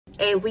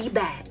and we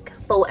back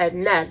for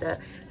another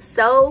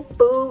soul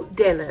food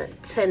dinner.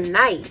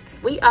 Tonight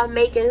we are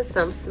making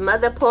some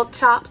smothered pork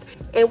chops,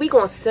 and we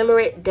gonna simmer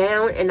it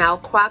down in our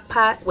crock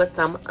pot with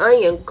some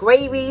onion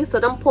gravy so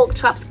them pork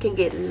chops can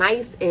get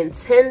nice and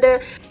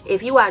tender.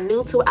 If you are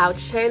new to our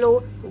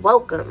channel,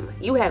 welcome.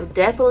 You have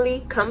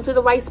definitely come to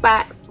the right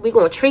spot. We're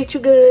gonna treat you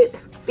good,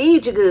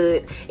 feed you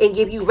good, and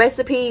give you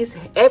recipes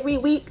every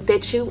week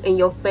that you and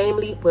your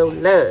family will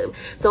love.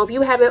 So if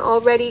you haven't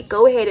already,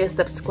 go ahead and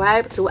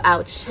subscribe to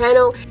our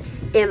channel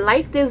and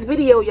like this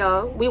video,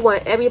 y'all. We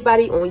want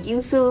everybody on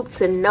YouTube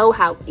to know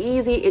how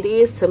easy it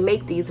is to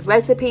make these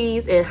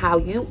recipes and how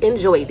you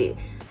enjoyed it.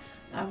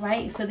 All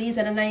right, so these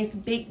are the nice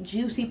big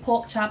juicy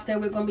pork chops that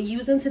we're going to be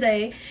using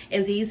today,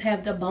 and these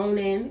have the bone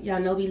in.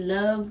 Y'all know we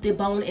love the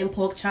bone in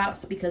pork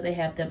chops because they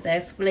have the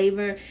best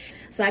flavor.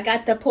 So I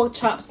got the pork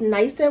chops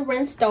nice and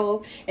rinsed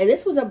off, and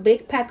this was a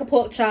big pack of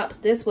pork chops.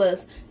 This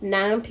was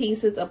 9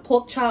 pieces of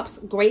pork chops,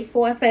 great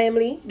for a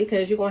family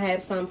because you're going to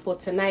have some for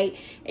tonight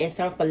and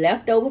some for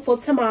leftover for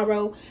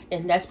tomorrow,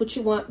 and that's what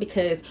you want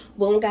because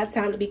we don't got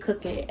time to be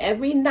cooking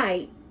every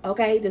night,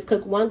 okay? Just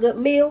cook one good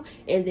meal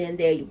and then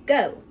there you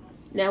go.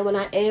 Now when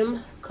I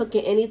am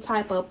cooking any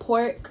type of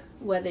pork,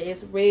 whether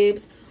it's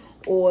ribs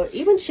or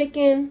even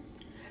chicken,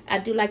 I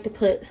do like to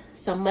put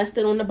some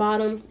mustard on the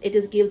bottom. It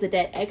just gives it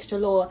that extra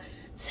little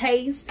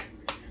taste.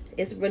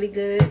 It's really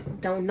good.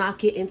 Don't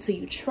knock it until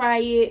you try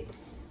it.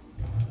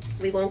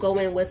 We're gonna go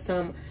in with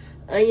some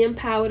onion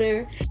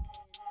powder,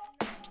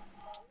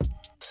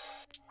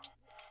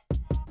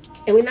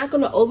 and we're not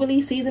gonna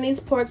overly season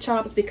these pork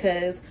chops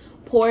because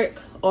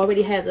pork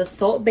already has a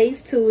salt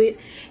base to it,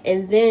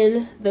 and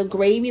then the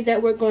gravy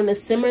that we're going to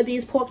simmer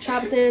these pork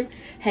chops in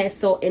has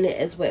salt in it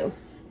as well.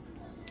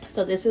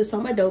 So this is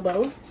some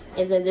adobo,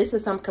 and then this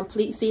is some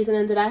complete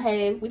seasoning that I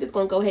have. We're just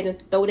going to go ahead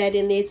and throw that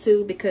in there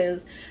too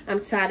because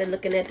I'm tired of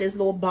looking at this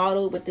little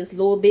bottle with this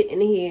little bit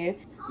in here.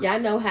 Y'all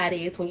know how it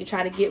is when you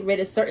try to get rid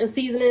of certain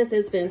seasonings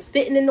that's been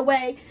sitting in the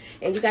way,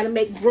 and you got to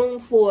make room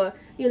for,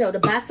 you know, to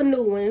buy some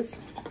new ones.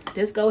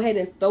 Just go ahead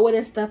and throw it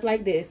in stuff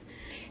like this.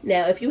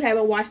 Now, if you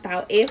haven't watched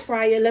our air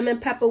fryer lemon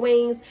pepper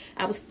wings,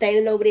 I was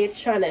standing over there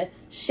trying to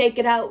shake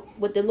it out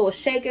with the little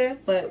shaker,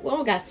 but we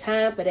don't got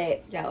time for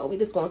that, y'all. We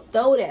just gonna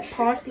throw that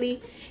parsley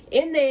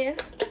in there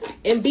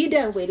and be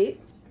done with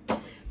it.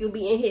 You'll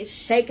be in here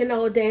shaking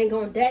all dang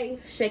on day,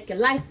 shake your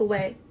life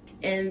away.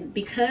 And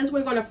because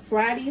we're gonna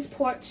fry these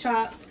pork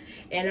chops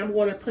and I'm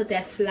gonna put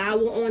that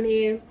flour on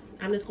here,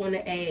 I'm just gonna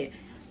add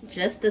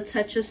just a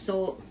touch of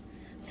salt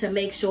to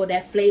make sure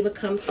that flavor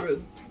comes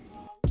through.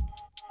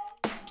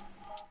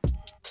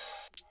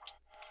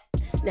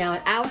 Now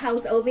at our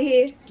house over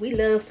here, we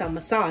love some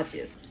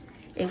massages.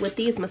 And with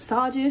these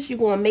massages, you're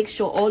going to make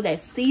sure all that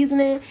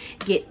seasoning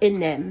get in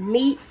that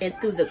meat and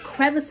through the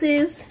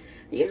crevices.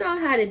 You know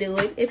how to do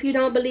it. If you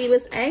don't believe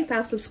us, ask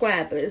our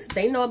subscribers.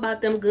 They know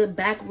about them good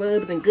back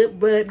rubs and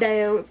good rub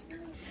downs.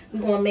 We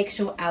want to make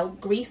sure our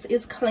grease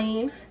is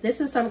clean. This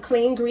is some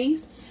clean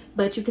grease,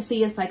 but you can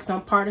see it's like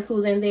some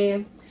particles in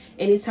there.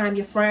 Anytime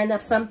you're frying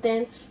up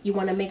something, you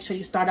want to make sure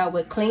you start out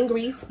with clean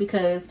grease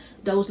because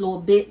those little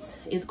bits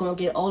is going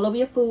to get all over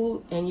your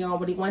food and you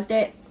don't really want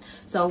that.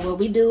 So what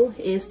we do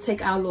is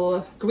take our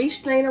little grease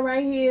strainer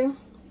right here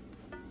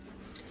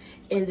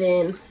and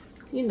then,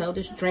 you know,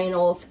 just drain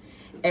off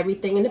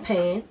everything in the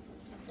pan.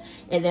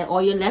 And then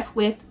all you're left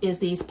with is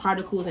these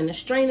particles in the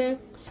strainer.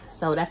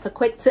 So that's a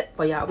quick tip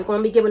for y'all. We're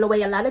going to be giving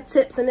away a lot of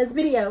tips in this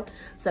video,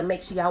 so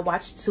make sure y'all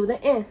watch to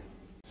the end.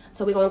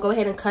 So we're going to go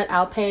ahead and cut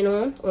our pan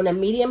on a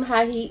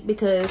medium-high heat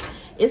because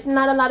it's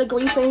not a lot of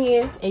grease in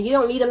here. And you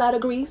don't need a lot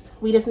of grease.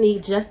 We just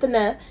need just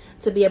enough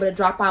to be able to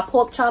drop our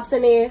pork chops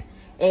in there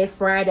and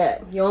fry it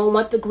up. You don't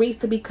want the grease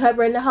to be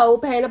covering the whole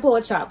pan of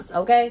pork chops,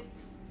 okay?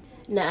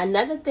 Now,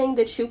 another thing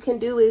that you can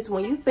do is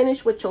when you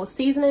finish with your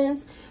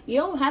seasonings, you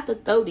don't have to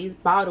throw these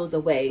bottles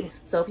away.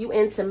 So if you're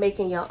into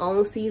making your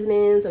own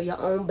seasonings or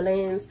your own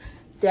blends,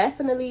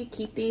 definitely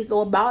keep these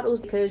little bottles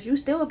because you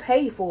still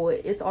pay for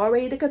it. It's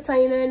already the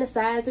container and the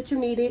size that you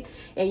need it,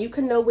 and you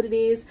can know what it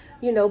is,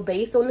 you know,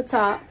 based on the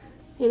top.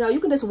 You know, you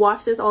can just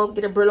wash this off,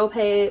 get a Brillo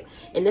pad,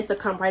 and this will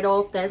come right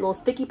off that little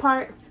sticky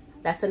part.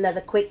 That's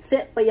another quick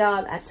tip for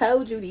y'all. I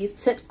told you these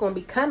tips gonna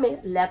be coming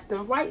left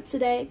and right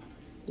today.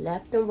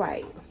 Left and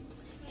right.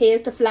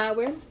 Here's the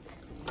flour.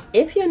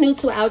 If you're new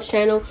to our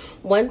channel,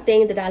 one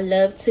thing that I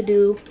love to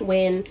do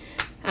when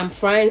I'm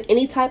frying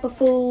any type of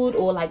food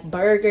or like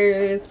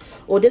burgers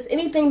or just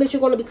anything that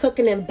you're going to be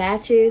cooking in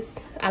batches,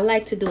 I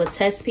like to do a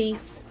test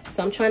piece.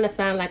 So I'm trying to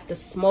find like the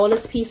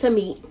smallest piece of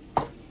meat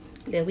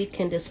that we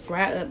can just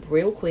fry up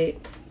real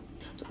quick.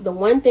 The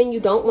one thing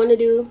you don't want to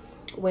do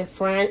when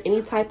frying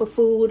any type of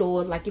food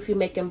or like if you're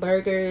making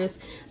burgers,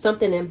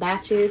 something in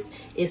batches,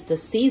 is to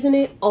season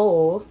it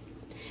all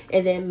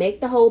and then make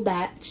the whole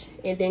batch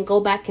and then go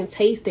back and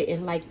taste it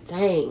and like,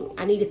 dang,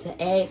 I needed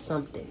to add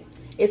something.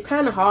 It's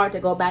kind of hard to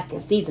go back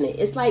and season it.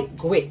 It's like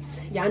grits.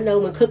 Y'all know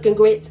when cooking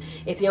grits,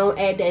 if you don't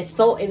add that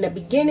salt in the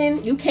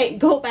beginning, you can't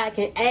go back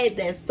and add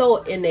that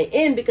salt in the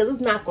end because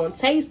it's not going to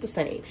taste the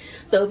same.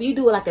 So if you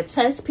do like a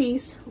test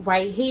piece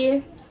right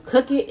here,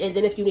 cook it, and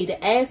then if you need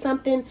to add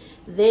something,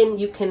 then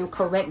you can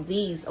correct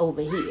these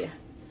over here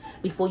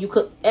before you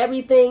cook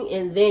everything.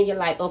 And then you're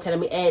like, okay, let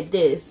me add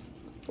this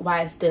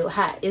while it's still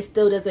hot. It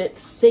still doesn't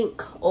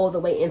sink all the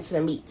way into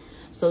the meat.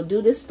 So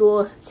do this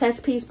little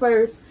test piece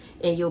first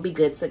and you'll be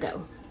good to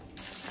go.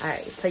 All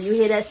right, so you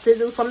hear that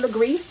sizzle from the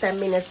grease. That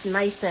means it's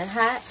nice and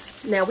hot.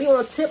 Now we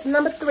on tip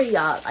number 3,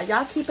 y'all. Are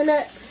y'all keeping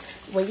up?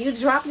 When you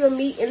drop your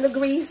meat in the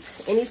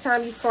grease,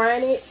 anytime you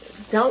frying it,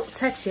 don't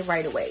touch it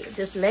right away.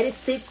 Just let it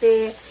sit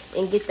there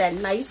and get that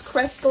nice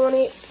crust on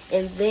it,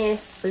 and then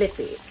flip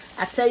it.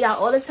 I tell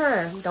y'all all the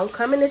time, don't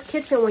come in this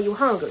kitchen when you're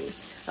hungry.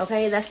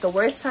 Okay, that's the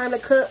worst time to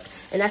cook,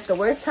 and that's the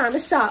worst time to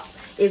shop,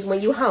 is when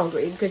you're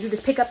hungry, because you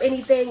just pick up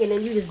anything and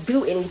then you just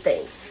do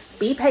anything.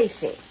 Be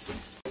patient.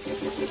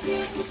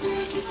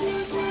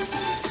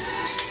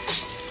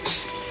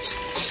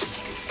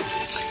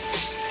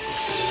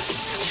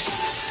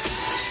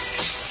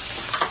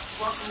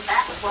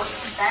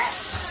 Welcome back.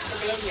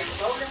 Today we are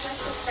rolling with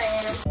the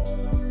Pham.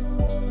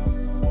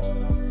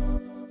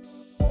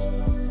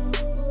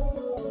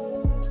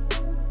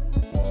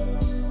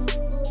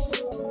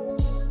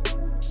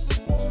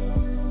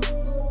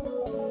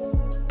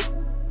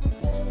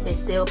 It's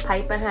still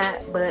piping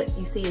hot, but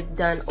you see it's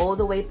done all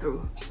the way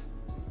through.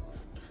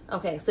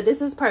 Okay, so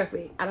this is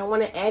perfect. I don't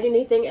want to add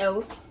anything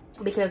else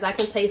because I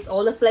can taste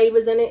all the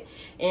flavors in it.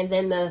 And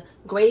then the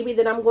gravy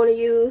that I'm going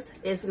to use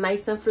is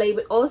nice and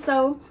flavored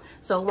also.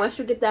 So once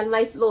you get that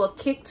nice little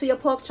kick to your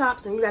pork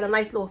chops and you got a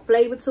nice little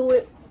flavor to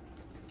it,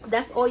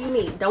 that's all you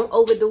need. Don't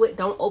overdo it.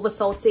 Don't over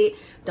salt it.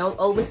 Don't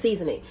over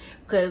season it.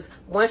 Because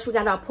once we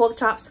got our pork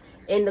chops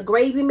in the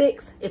gravy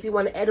mix, if you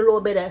want to add a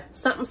little bit of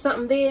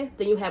something there,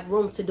 then you have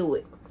room to do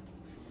it.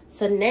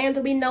 So now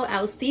that we know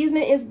our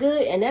seasoning is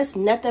good, and that's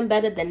nothing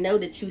better than know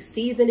that you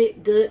seasoned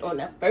it good on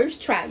the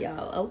first try,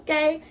 y'all.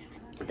 Okay?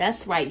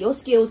 That's right. Your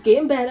skills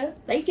getting better.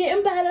 They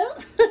getting better.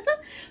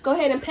 Go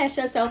ahead and pat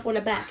yourself on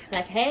the back.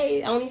 Like,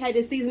 hey, I only had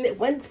to season it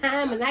one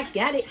time and I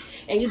got it.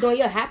 And you're doing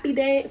your happy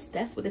dance.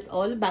 That's what it's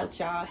all about,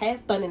 y'all. Have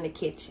fun in the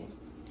kitchen.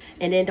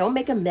 And then don't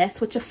make a mess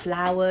with your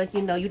flour.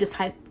 You know, you the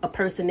type of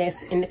person that's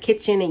in the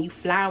kitchen and you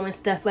flouring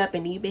stuff up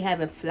and you be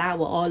having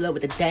flour all over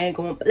the dang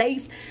on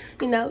place.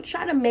 You know,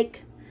 try to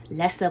make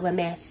less of a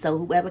mess. So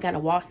whoever got to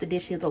wash the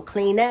dishes or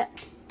clean up,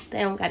 they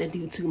don't got to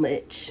do too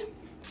much.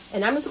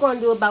 And I'm just going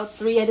to do about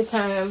 3 at a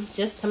time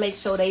just to make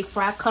sure they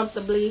fry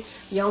comfortably.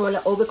 You don't want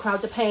to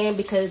overcrowd the pan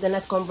because then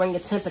that's going to bring the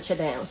temperature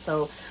down.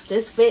 So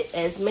just fit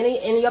as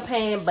many in your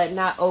pan but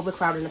not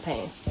overcrowding the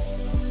pan.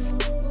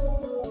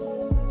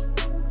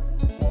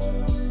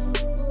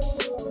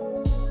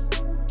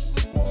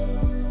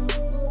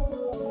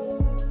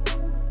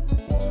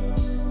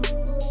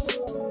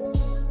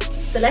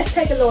 So let's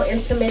take a little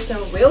intermission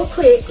real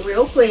quick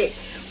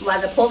while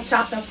the pork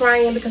chops are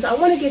frying because I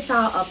want to get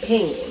y'all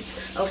opinion.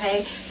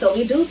 Okay, so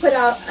we do put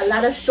out a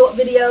lot of short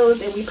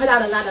videos and we put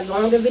out a lot of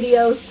longer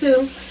videos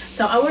too.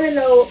 So I want to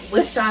know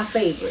what's y'all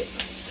favorite.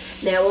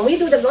 Now when we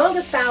do the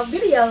longer style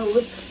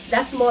videos,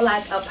 that's more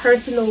like a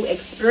personal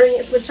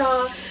experience with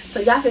y'all.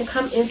 So y'all can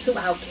come into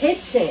our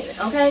kitchen.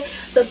 Okay,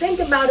 so think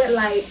about it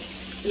like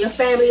your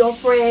family or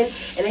friend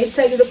and they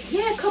tell you,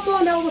 yeah, come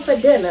on over for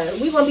dinner.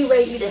 We're going to be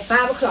ready to eat at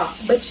 5 o'clock.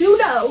 But you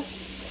know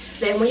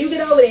that when you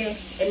get over there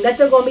and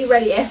nothing's going to be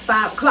ready at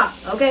 5 o'clock.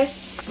 Okay,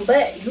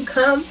 but you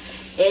come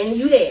and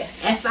you there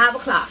at 5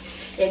 o'clock.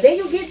 And then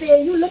you get there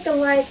and you looking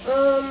like,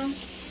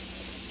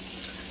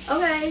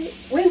 okay,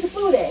 where's the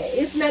food at?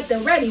 It's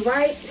nothing ready,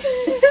 right?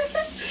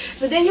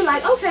 So then you're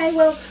like, okay,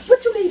 well,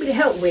 what you need me to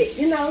help with?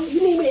 You know,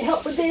 you need me to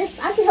help with this?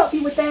 I can help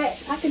you with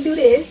that. I can do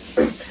this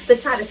to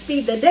try to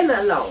speed the dinner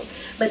along.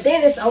 But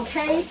then it's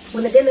okay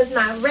when the dinner's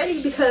not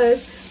ready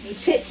because you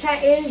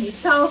chit-chatting, you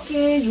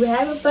talking, you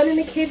having fun in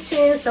the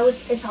kitchen. So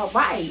it's all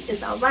right.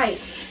 It's all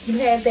right. You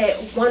have that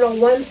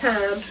one-on-one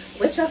time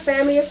with your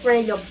family and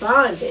friends. You're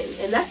bonding.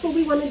 And that's what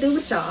we want to do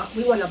with y'all.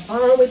 We want to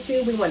bond with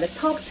you. We want to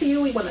talk to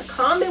you. We want to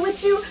comment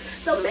with you.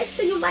 So make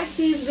sure you like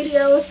these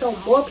videos so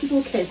more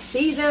people can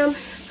see them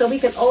so we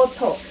can all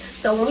talk.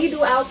 So when we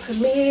do our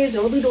premieres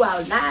and when we do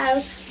our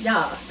lives,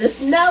 y'all,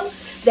 just know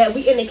that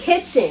we in the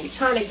kitchen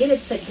trying to get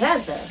it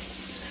together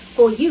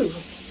for you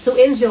to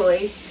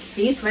enjoy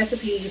these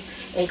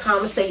recipes and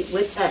conversate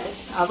with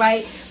us. All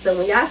right, so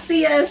when y'all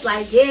see us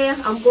like, yeah,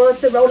 I'm going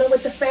to Rolling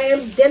with the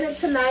Pham dinner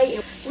tonight,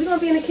 and we're gonna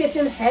be in the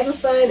kitchen having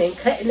fun and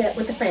cutting up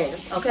with the fam.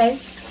 Okay,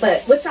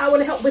 but what y'all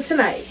want to help with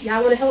tonight?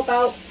 Y'all want to help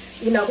out?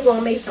 You know, we're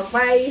gonna make some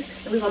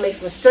rice and we're gonna make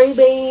some string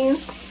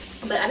beans.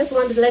 But I just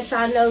wanted to let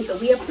y'all know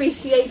that we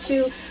appreciate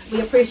you.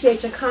 We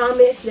appreciate your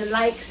comments, your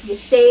likes, your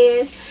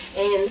shares,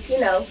 and you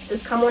know,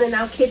 just come on in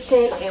our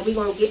kitchen and we're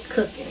gonna get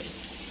cooking.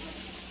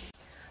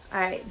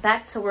 Alright,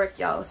 back to work,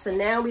 y'all. So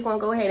now we're going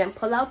to go ahead and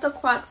pull out the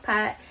crock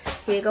pot.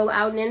 Here go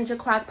our Ninja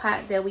crock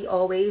pot that we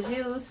always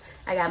use.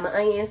 I got my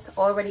onions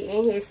already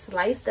in here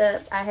sliced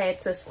up. I had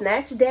to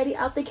snatch Daddy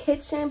out the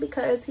kitchen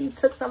because he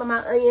took some of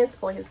my onions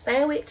for his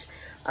sandwich.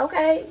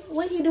 Okay,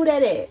 where do you do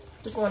that at?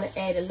 We're going to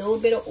add a little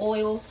bit of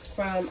oil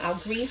from our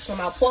grease, from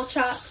our pork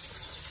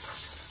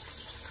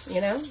chops. You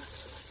know?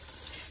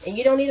 And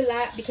you don't need a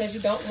lot because you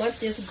don't want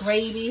this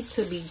gravy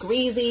to be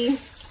greasy.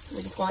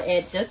 We're just going to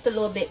add just a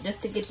little bit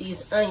just to get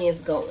these onions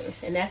going.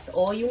 And that's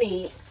all you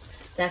need.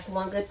 That's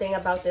one good thing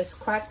about this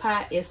crock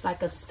pot. It's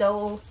like a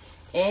stove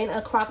and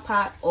a crock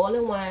pot all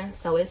in one.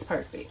 So it's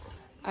perfect.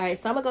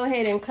 Alright, so I'm going to go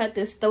ahead and cut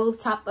this stove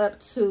top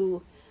up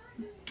to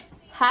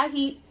high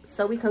heat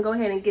so we can go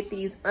ahead and get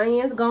these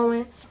onions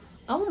going.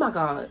 Oh my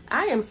God,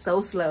 I am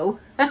so slow.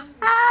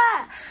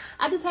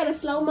 I just had a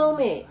slow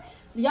moment.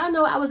 Y'all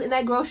know I was in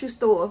that grocery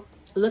store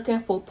looking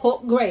for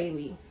pork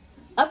gravy.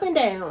 Up and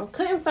down,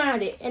 couldn't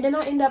find it. And then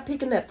I ended up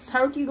picking up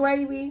turkey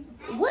gravy.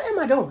 What am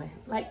I doing?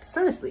 Like,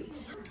 seriously.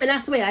 And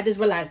I swear, I just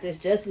realized this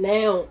just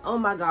now. Oh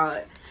my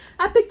God.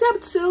 I picked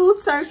up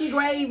 2 turkey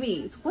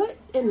gravies. What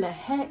in the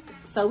heck?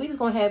 So we just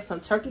gonna have some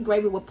turkey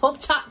gravy with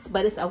pork chops,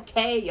 but it's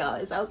okay, y'all.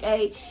 It's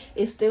okay.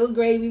 It's still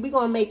gravy. We're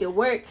gonna make it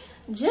work.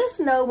 Just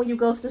know when you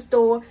go to the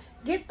store,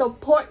 get the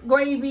pork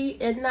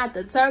gravy and not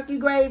the turkey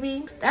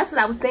gravy. That's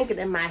what I was thinking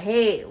in my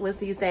head was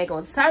these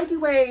daggone turkey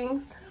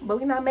wings. But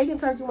we're not making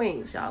turkey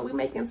wings, y'all. We're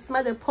making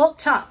smothered pork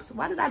chops.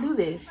 Why did I do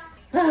this?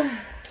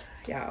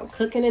 Y'all,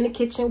 cooking in the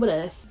kitchen with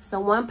us. So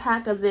 1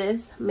 pack of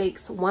this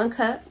makes 1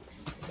 cup.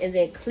 And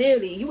then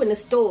clearly you in the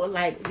store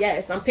like,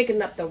 yes, I'm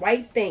picking up the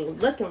right thing,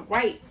 looking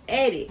right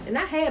at it. And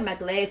I had my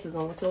glasses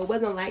on, so it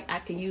wasn't like I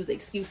can use the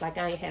excuse like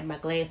I ain't have my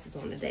glasses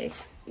on today.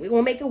 We're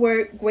gonna make it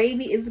work.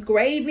 Gravy is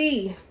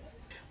gravy.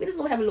 We just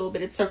gonna have a little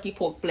bit of turkey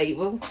pork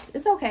flavor.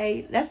 It's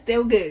okay. That's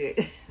still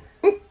good.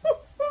 So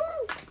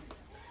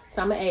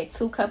I'm gonna add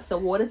 2 cups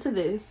of water to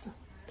this.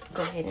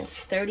 Go ahead and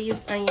stir these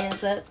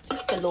onions up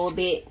just a little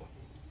bit.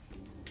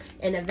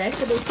 And the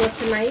vegetables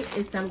for tonight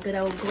is some good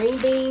old green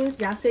beans.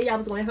 Y'all said y'all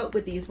was going to help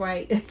with these,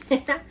 right?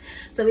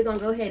 So we're going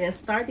to go ahead and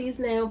start these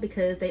now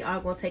because they are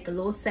going to take a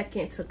little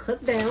second to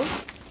cook down.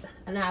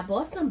 And I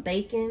bought some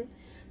bacon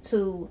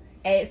to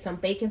add some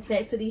bacon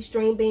fat to these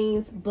string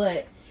beans,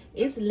 but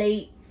it's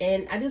late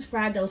and I just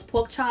fried those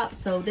pork chops.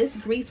 So this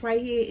grease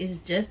right here is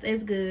just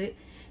as good.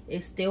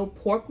 It's still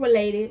pork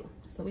related.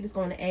 So we're just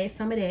going to add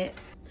some of that.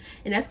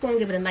 And that's going to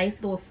give it a nice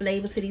little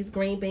flavor to these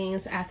green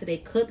beans after they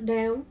cook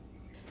down.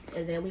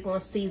 And then we're going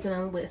to season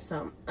them with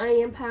some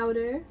onion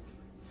powder.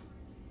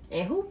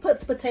 And who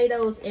puts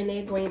potatoes in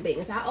their green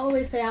beans? I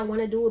always say I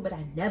want to do it, but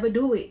I never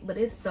do it. But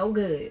it's so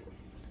good.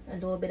 A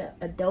little bit of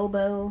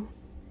adobo.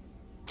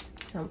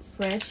 Some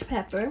fresh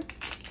pepper.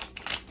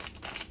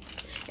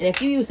 And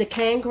if you use the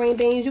canned green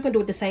beans, you can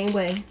do it the same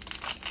way.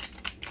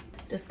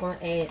 Just going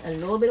to add a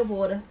little bit of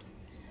water.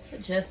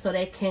 Just so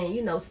they can,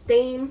 you know,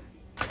 steam.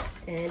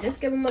 And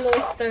just give them a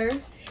little stir.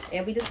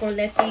 And we just gonna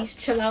let these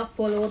chill out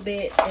for a little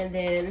bit, and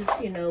then,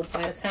 you know,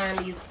 by the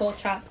time these pork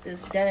chops is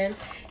done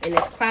in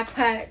this crock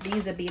pot,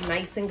 these will be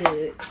nice and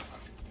good.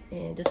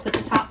 And just put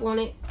the top on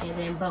it, and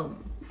then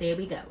boom, there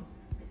we go.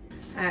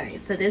 All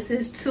right, so this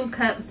is 2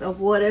 cups of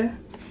water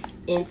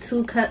and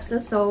 2 cups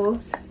of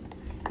sauce.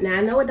 Now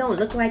I know it don't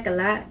look like a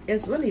lot,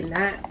 it's really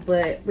not,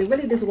 but we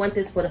really just want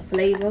this for the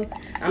flavor.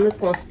 I'm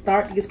just gonna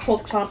start these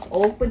pork chops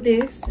off with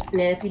this.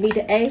 Now if you need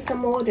to add some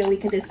more, then we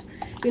can just,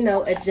 you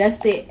know,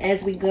 adjust it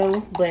as we go,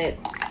 but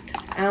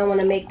I don't want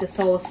to make the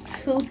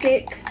sauce too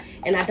thick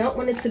and I don't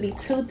want it to be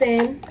too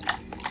thin.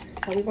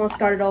 So we're going to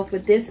start it off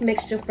with this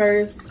mixture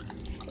first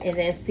and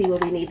then see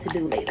what we need to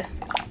do later.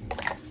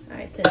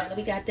 Alright, so now that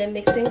we got that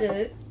mixed in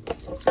good,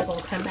 we're going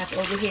to come back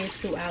over here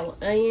to our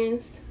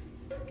onions.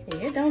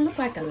 And it don't look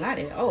like a lot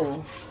at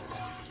all.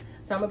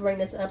 So I'm going to bring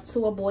this up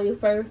to a boil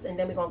first, and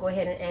then we're going to go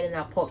ahead and add in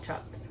our pork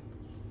chops.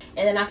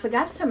 And then I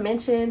forgot to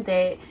mention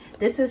that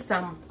this is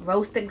some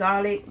roasted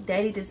garlic.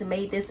 Daddy just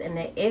made this in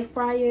the air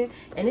fryer,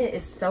 and it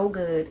is so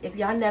good. If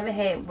y'all never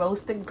had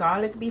roasted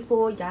garlic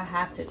before, y'all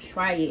have to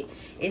try it.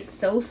 It's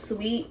so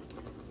sweet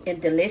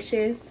and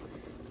delicious,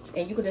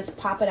 and you can just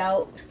pop it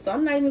out. So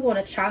I'm not even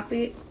going to chop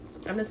it.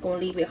 I'm just going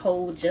to leave it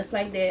whole just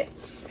like that.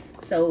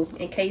 So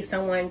in case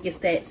someone gets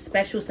that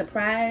special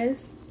surprise,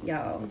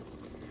 y'all,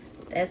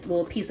 that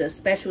little piece of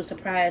special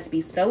surprise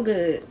be so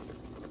good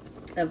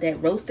of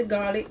that roasted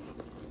garlic.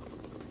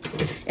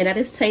 And I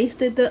just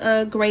tasted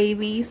the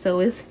gravy, so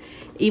it's,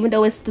 even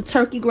though it's the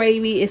turkey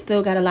gravy, it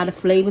still got a lot of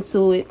flavor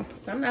to it.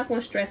 So I'm not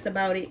going to stress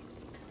about it.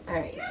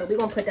 Alright, so we're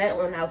going to put that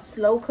on our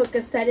slow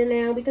cooker setting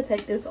now. We can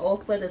take this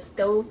off of the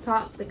stove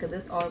top because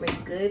it's already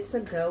good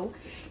to go.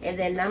 And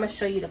then I'm going to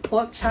show you the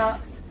pork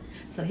chops.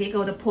 So here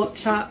go the pork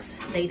chops.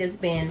 They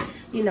just been,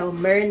 you know,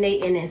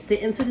 marinating and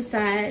sitting to the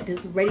side,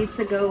 just ready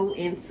to go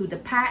into the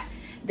pot.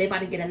 They about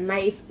to get a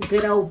nice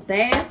good old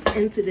bath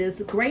into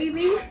this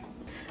gravy.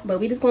 But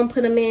we just going to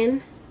put them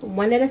in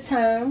one at a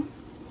time.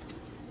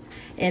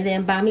 And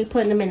then by me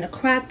putting them in the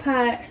crock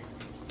pot,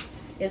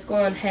 it's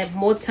going to have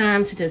more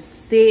time to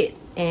just sit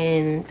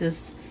and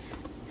just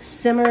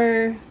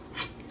simmer.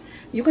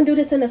 You can do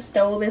this in the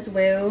stove as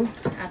well.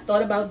 I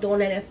thought about doing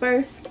that at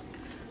first,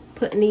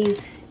 putting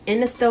these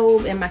in the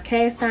stove in my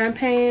cast iron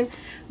pan.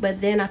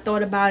 But then I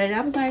thought about it. I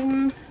was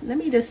like, let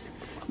me just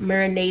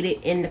marinate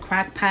it in the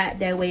crock pot.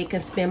 That way it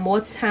can spend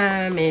more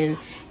time and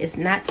it's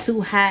not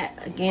too hot.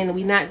 Again,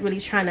 we're not really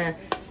trying to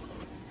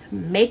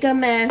make a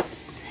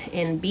mess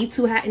and be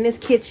too hot in this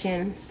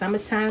kitchen.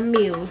 Summertime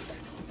meals.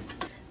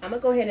 I'm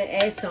gonna go ahead and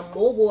add some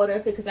more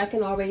water because I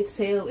can already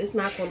tell it's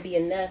not gonna be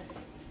enough.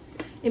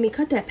 Let me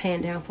cut that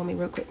pan down for me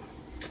real quick.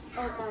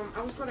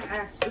 I was gonna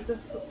ask,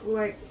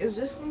 is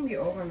this gonna be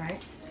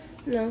overnight?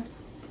 No.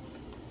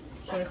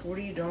 So like, what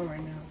are you doing right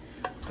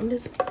now? I'm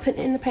just putting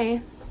it in the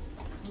pan.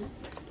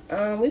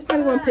 We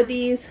probably gonna put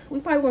these. We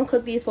probably gonna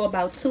cook these for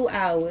about 2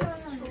 hours.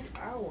 2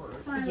 hours.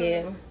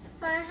 Yeah.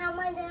 How am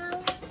I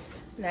down?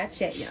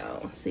 Not yet,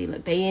 y'all. See,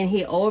 look, they in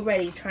here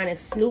already trying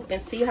to snoop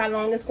and see how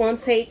long it's gonna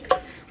take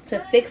to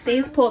fix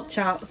these pork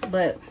chops.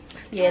 But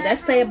yeah,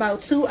 let's say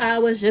about 2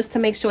 hours just to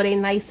make sure they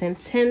nice and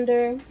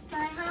tender.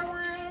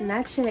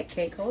 Not yet,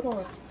 Cake. Hold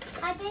on.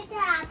 I did the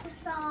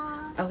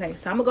applesauce. Okay,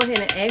 so I'm gonna go ahead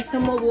and add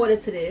some more water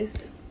to this.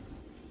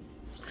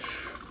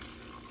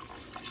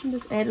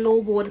 Just add a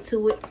little water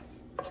to it.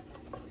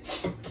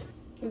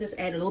 And just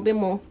add a little bit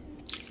more.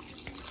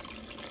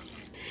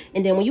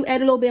 And then when you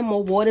add a little bit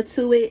more water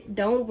to it,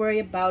 don't worry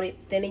about it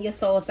thinning your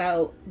sauce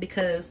out,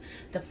 because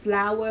the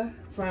flour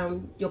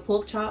from your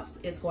pork chops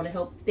is going to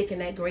help thicken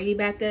that gravy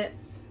back up.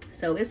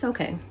 So it's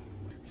okay.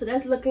 So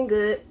that's looking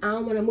good. I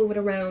don't want to move it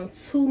around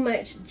too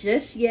much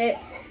just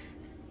yet.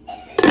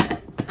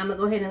 I'm going to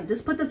go ahead and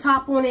just put the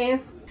top on there.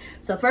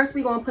 So first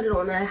we're going to put it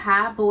on a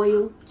high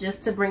boil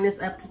just to bring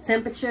this up to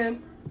temperature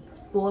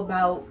for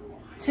about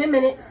 10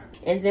 minutes.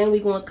 And then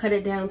we're going to cut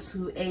it down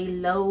to a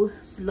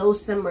slow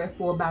simmer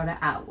for about an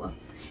hour.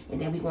 And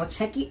then we're going to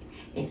check it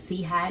and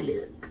see how it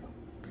look.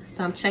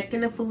 So I'm checking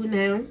the food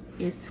now.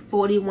 It's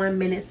 41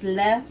 minutes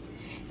left.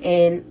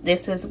 And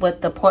this is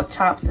what the pork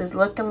chops is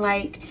looking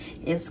like.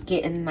 It's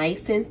getting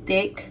nice and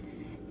thick.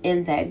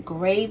 And that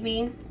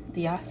gravy,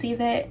 do y'all see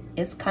that?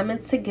 It's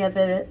coming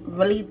together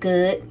really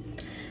good.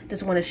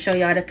 Just want to show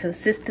y'all the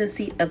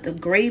consistency of the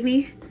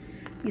gravy.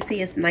 You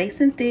see it's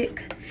nice and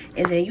thick.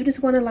 And then you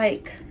just want to,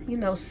 like, you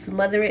know,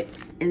 smother it.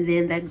 And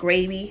then that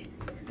gravy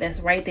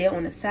that's right there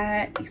on the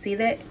side, you see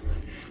that?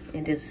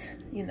 And just,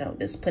 you know,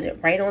 just put it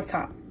right on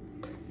top.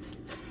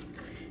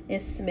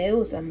 It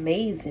smells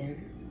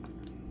amazing.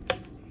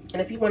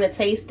 And if you want to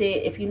taste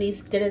it, if you need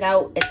to thin it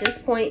out at this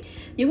point,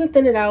 you can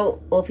thin it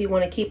out. Or if you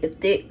want to keep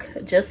it thick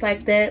just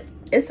like that,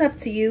 it's up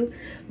to you.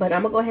 But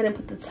I'm going to go ahead and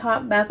put the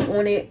top back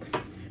on it.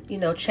 You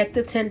know, check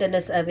the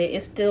tenderness of it.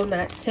 It's still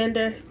not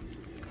tender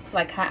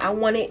like how I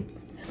want it.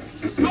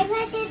 I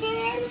put it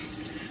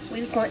in. We're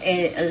just going to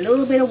add a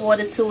little bit of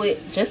water to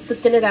it just to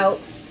thin it out.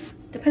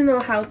 Depending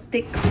on how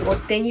thick or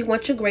thin you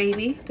want your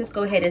gravy, just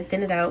go ahead and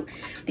thin it out.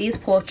 These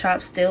pork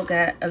chops still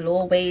got a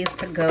little ways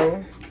to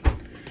go.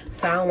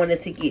 So I don't want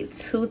it to get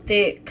too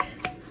thick.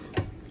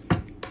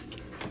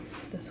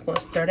 Just going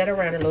to stir that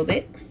around a little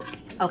bit.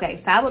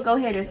 Okay, so I would go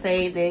ahead and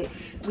say that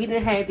we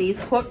done had these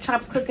pork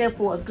chops cooking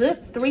for a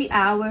good 3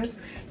 hours.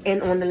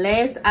 And on the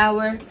last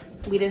hour,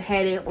 we done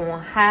had it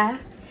on high.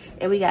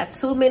 And we got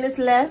 2 minutes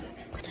left.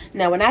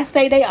 Now, when I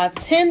say they are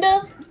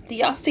tender, do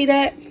y'all see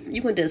that?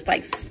 You can just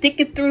like stick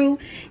it through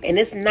and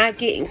it's not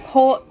getting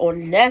caught or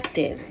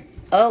nothing.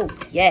 Oh,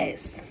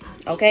 yes.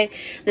 Okay,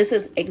 this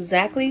is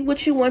exactly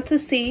what you want to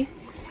see.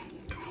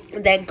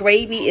 That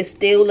gravy is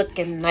still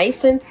looking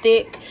nice and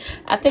thick.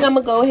 I think I'm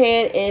gonna go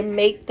ahead and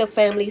make the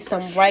family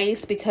some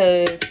rice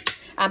because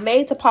I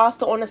made the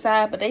pasta on the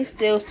side, but they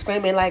still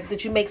screaming like,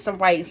 did you make some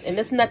rice? And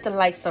it's nothing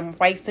like some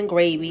rice and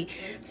gravy.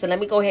 So let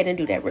me go ahead and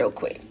do that real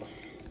quick.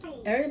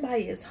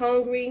 Everybody is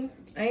hungry.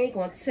 I ain't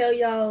gonna tell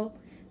y'all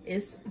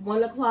it's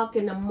 1 o'clock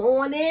in the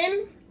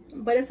morning,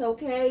 but it's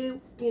okay.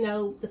 You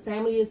know, the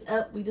family is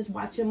up. We just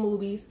watching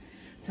movies.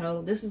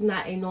 So this is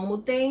not a normal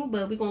thing,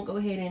 but we're gonna go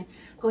ahead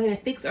and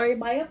fix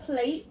everybody a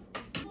plate.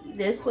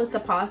 This was the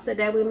pasta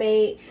that we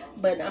made,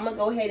 but I'm gonna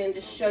go ahead and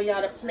just show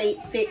y'all the plate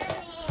fixed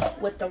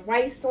with the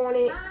rice on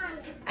it.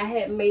 I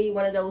had made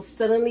one of those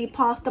suddenly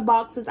pasta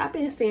boxes. I've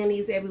been seeing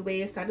these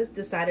everywhere, so I just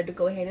decided to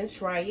go ahead and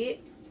try it.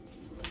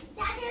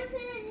 Daddy, food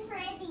is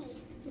ready.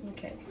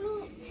 Okay.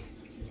 Meat.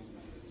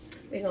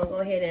 We're gonna go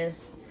ahead and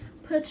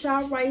put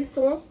y'all rice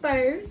on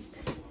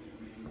first.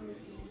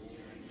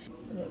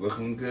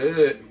 Looking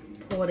good.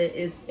 Porter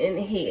is in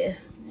here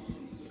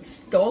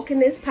stalking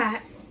this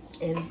pot,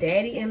 and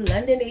Daddy in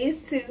London is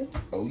too.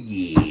 Oh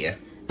yeah.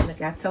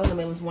 Like I told him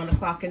it was 1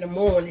 o'clock in the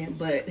morning,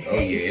 but oh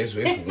yeah, it's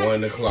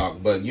 1 o'clock.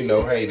 But you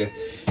know, hey,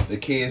 the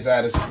kids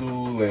out of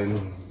school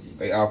and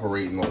they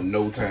operating on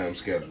no time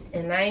schedule.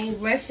 And I ain't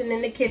rushing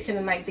in the kitchen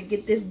tonight to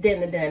get this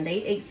dinner done.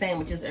 They ate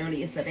sandwiches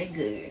earlier, so they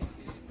good.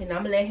 And I'm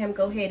gonna let him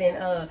go ahead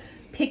and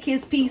pick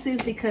his pieces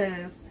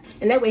because,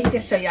 and that way he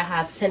can show y'all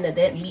how tender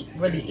that meat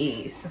really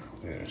is.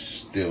 Yeah,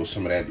 still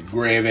some of that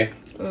gravy.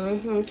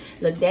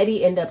 Look,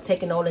 Daddy ended up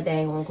taking all the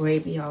dang on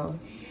gravy, y'all.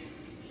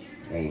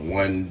 On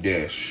one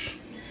dish.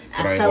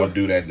 But I ain't gonna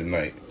do that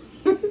tonight.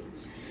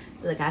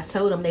 Look, I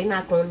told him they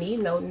not gonna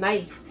need no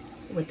knife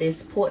with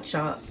this pork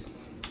chop.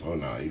 Oh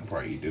no, you can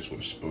probably eat this with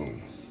a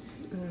spoon.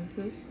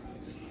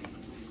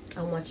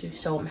 I want you to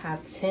show him how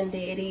tender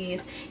it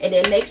is. And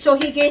then make sure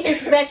he get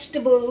his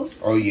vegetables.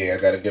 Oh yeah, I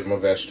gotta get my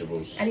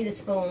vegetables. I need a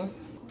spoon.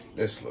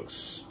 This looks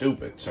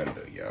stupid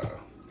tender, y'all.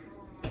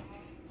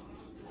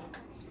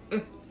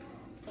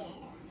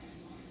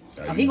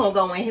 Oh, he gonna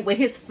go in with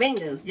his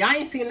fingers. Y'all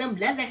ain't seen them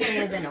leather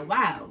hands in a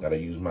while. Gotta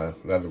use my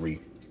leathery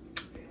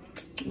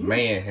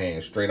man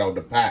hand straight out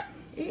the pot.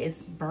 It is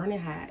burning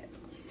hot.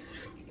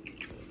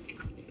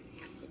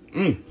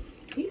 Mmm.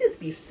 He just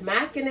be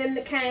smacking in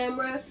the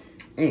camera.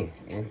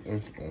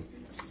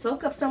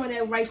 Soak up some of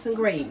that rice and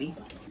gravy.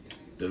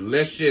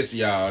 Delicious,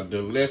 y'all.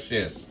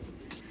 Delicious.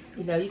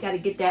 You know, you gotta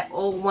get that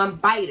old one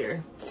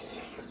biter.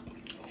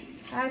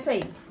 How it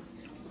taste?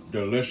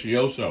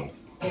 Delicioso.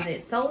 Is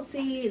it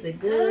salty? Is it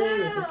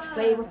good? Is it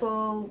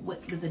flavorful?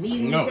 What, does it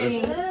need No,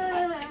 anything?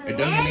 it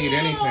doesn't need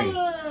anything.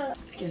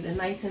 Is it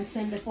nice and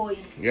tender for you?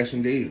 Yes,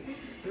 indeed.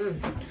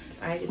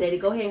 Alright, Daddy,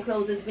 go ahead and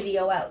close this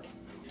video out.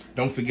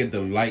 Don't forget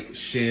to like,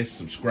 share,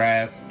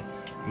 subscribe,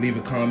 leave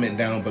a comment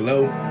down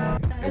below,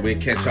 and we'll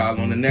catch y'all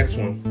on the next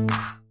one.